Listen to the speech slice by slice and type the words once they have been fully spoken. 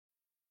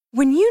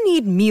When you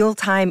need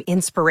mealtime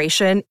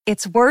inspiration,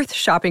 it's worth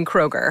shopping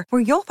Kroger,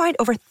 where you'll find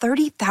over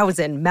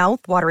 30,000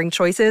 mouth-watering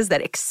choices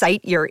that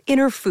excite your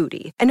inner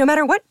foodie. And no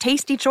matter what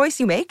tasty choice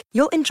you make,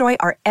 you'll enjoy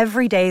our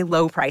everyday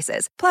low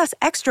prices, plus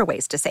extra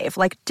ways to save,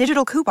 like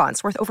digital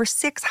coupons worth over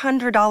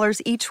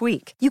 $600 each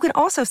week. You can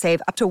also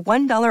save up to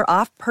 $1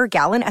 off per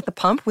gallon at the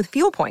pump with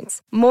fuel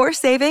points. More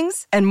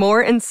savings and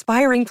more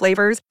inspiring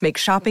flavors make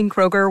shopping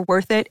Kroger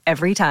worth it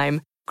every time.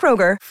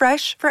 Kroger,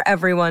 fresh for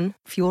everyone.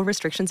 Fuel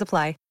restrictions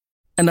apply.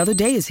 Another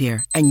day is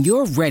here, and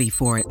you're ready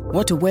for it.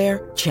 What to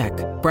wear? Check.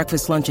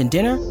 Breakfast, lunch, and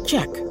dinner?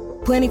 Check.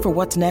 Planning for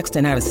what's next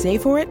and how to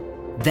save for it?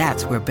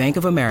 That's where Bank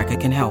of America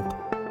can help.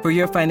 For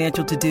your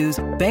financial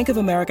to-dos, Bank of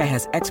America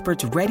has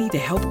experts ready to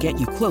help get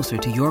you closer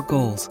to your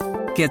goals.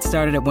 Get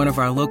started at one of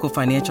our local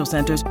financial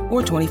centers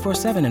or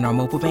 24/7 in our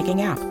mobile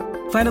banking app.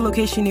 Find a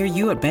location near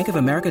you at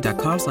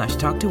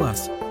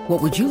bankofamerica.com/talktous.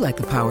 What would you like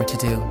the power to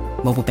do?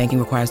 Mobile banking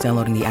requires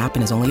downloading the app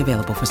and is only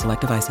available for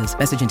select devices.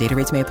 Message and data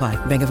rates may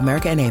apply. Bank of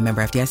America N.A.,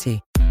 member FDIC.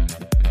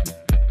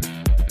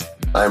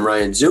 I'm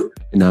Ryan Zook.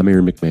 And I'm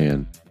Aaron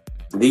McMahon.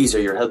 These are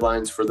your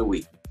headlines for the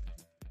week.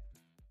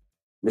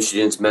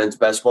 Michigan's men's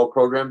basketball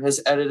program has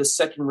added a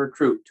second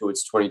recruit to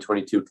its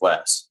 2022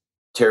 class.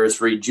 Terrace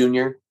Reed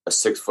Jr., a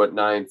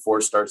 6'9",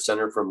 four-star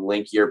center from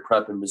Lankier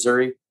Prep in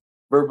Missouri,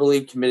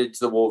 verbally committed to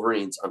the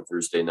Wolverines on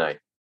Thursday night.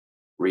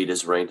 Reed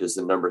is ranked as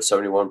the number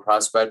 71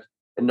 prospect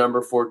and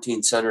number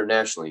 14 center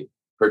nationally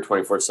per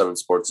 24/7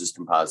 Sports'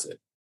 composite.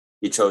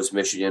 He chose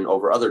Michigan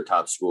over other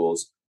top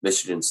schools,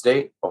 Michigan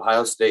State,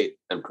 Ohio State,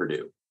 and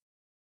Purdue.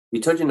 He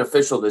took an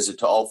official visit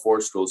to all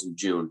four schools in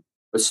June,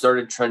 but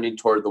started trending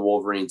toward the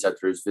Wolverines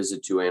after his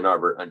visit to Ann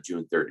Arbor on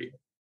June 30th.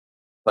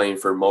 Playing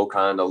for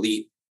MoCon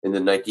Elite in the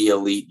Nike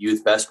Elite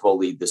Youth Basketball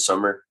League this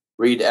summer,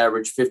 Reed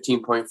averaged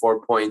 15.4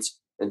 points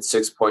and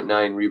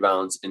 6.9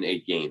 rebounds in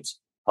 8 games,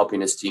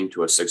 helping his team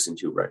to a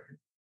 6-2 record.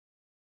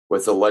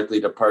 With the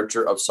likely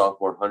departure of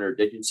sophomore Hunter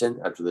Dickinson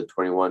after the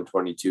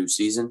 21-22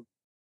 season,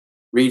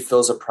 Reed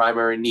fills a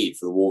primary need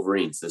for the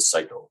Wolverines this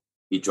cycle.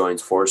 He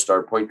joins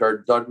 4-star point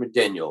guard Doug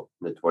McDaniel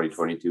in the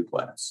 2022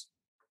 class.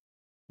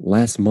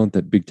 Last month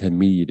at Big Ten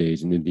Media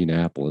Days in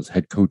Indianapolis,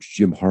 head coach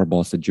Jim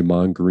Harbaugh said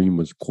Jamon Green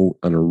was, quote,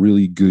 on a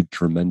really good,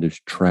 tremendous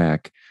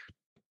track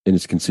and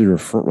is considered a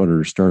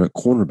frontrunner to start at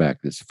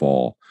cornerback this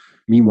fall.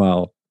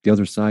 Meanwhile, the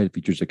other side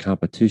features a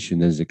competition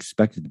that is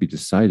expected to be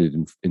decided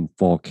in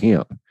fall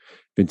camp.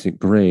 Vincent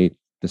Gray,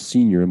 the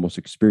senior and most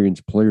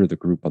experienced player of the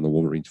group on the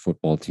Wolverines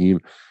football team,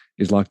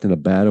 is locked in a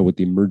battle with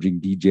the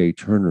emerging DJ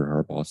Turner,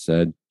 Harbaugh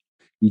said.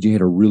 DJ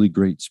had a really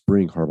great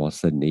spring, Harbaugh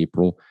said in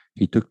April.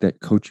 He took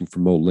that coaching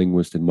from Mo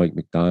Linguist and Mike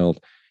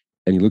McDonald,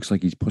 and he looks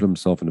like he's put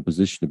himself in a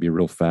position to be a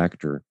real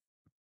factor.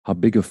 How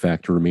big a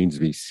factor remains to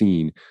be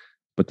seen,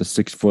 but the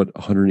 6',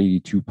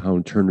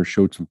 182-pound Turner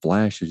showed some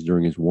flashes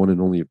during his one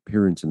and only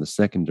appearance in the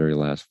secondary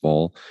last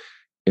fall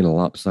in a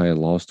lopsided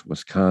loss to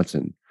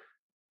Wisconsin.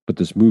 But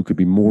this move could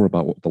be more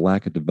about the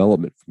lack of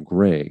development from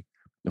Gray,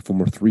 a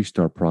former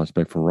 3-star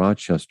prospect from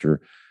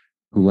Rochester,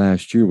 who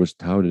last year was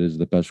touted as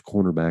the best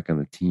cornerback on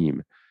the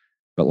team.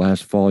 But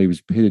last fall, he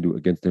was pitted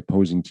against the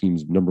opposing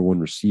team's number 1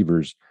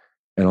 receivers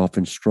and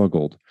often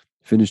struggled,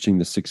 finishing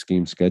the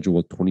 6-game schedule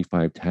with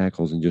 25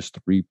 tackles and just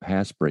 3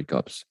 pass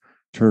breakups.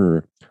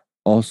 Turner,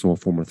 also a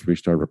former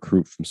 3-star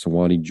recruit from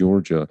Sewanee,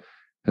 Georgia,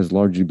 has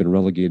largely been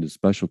relegated to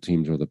special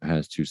teams over the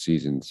past 2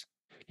 seasons.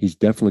 He's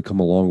definitely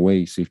come a long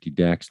way, safety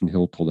Daxton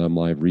Hill told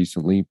MLive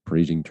recently,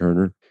 praising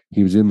Turner.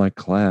 He was in my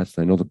class,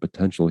 and I know the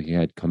potential he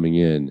had coming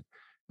in.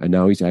 And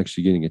now he's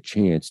actually getting a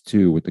chance,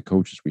 too, with the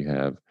coaches we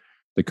have.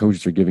 The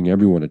coaches are giving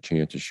everyone a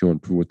chance to show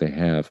and prove what they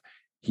have.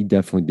 He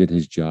definitely did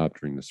his job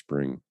during the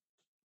spring.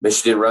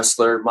 Michigan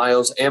wrestler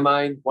Miles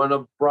Amine won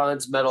a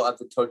bronze medal at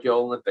the Tokyo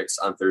Olympics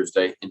on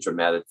Thursday in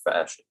dramatic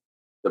fashion.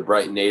 The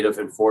Brighton native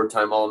and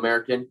 4-time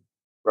All-American,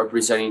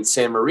 representing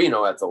San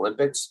Marino at the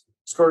Olympics,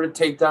 scored a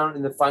takedown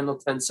in the final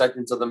 10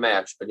 seconds of the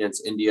match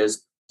against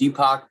India's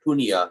Deepak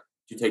Punia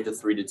to take the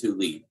 3-2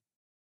 lead.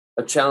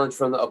 A challenge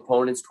from the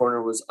opponent's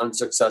corner was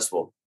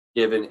unsuccessful,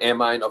 giving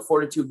Amine a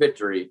 4-2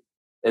 victory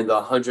in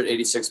the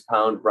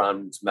 186-pound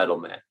bronze medal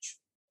match.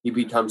 He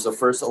becomes the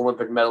first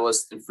Olympic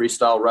medalist in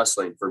freestyle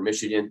wrestling for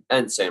Michigan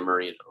and San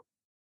Marino.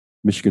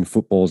 Michigan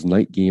football's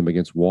night game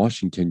against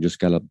Washington just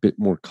got a bit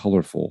more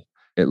colorful.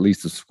 At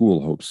least the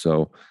school hopes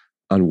so.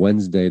 On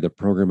Wednesday, the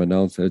program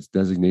announced that it's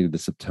designated the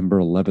September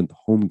 11th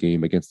home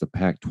game against the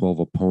Pac-12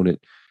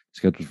 opponent,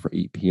 scheduled for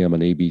 8 p.m. on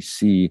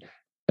ABC,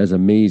 as a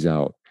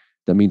maize-out.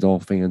 That means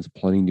all fans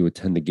planning to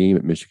attend the game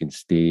at Michigan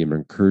Stadium are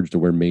encouraged to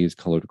wear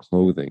maize-colored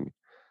clothing.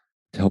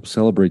 To help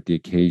celebrate the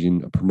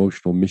occasion, a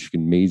promotional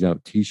Michigan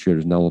maize-out t-shirt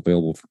is now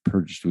available for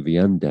purchase through the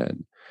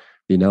M-Den.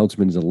 The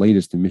announcement is the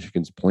latest in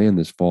Michigan's plan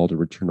this fall to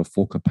return to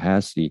full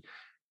capacity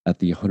at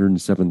the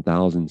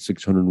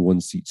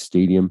 107,601-seat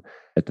stadium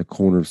at the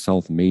corner of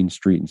South Main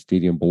Street and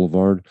Stadium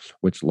Boulevard,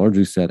 which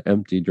largely sat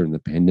empty during the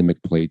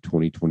pandemic-plagued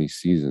 2020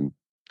 season.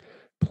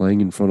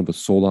 Playing in front of a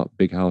sold-out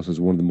big house is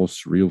one of the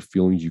most surreal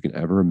feelings you can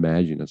ever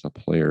imagine as a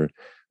player,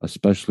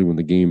 especially when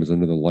the game is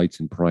under the lights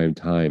in prime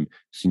time.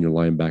 Senior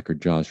linebacker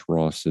Josh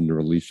Ross sitting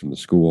released from the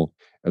school.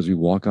 As we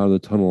walk out of the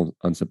tunnel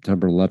on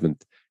September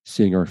 11th,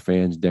 seeing our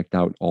fans decked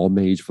out all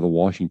maize for the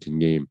Washington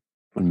game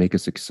would make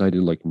us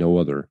excited like no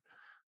other.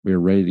 We are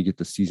ready to get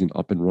the season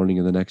up and running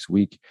in the next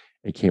week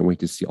and can't wait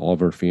to see all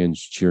of our fans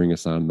cheering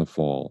us on in the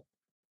fall.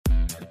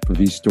 For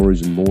these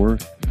stories and more,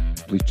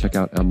 please check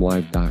out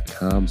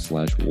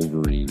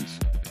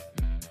mlive.com/Wolverines.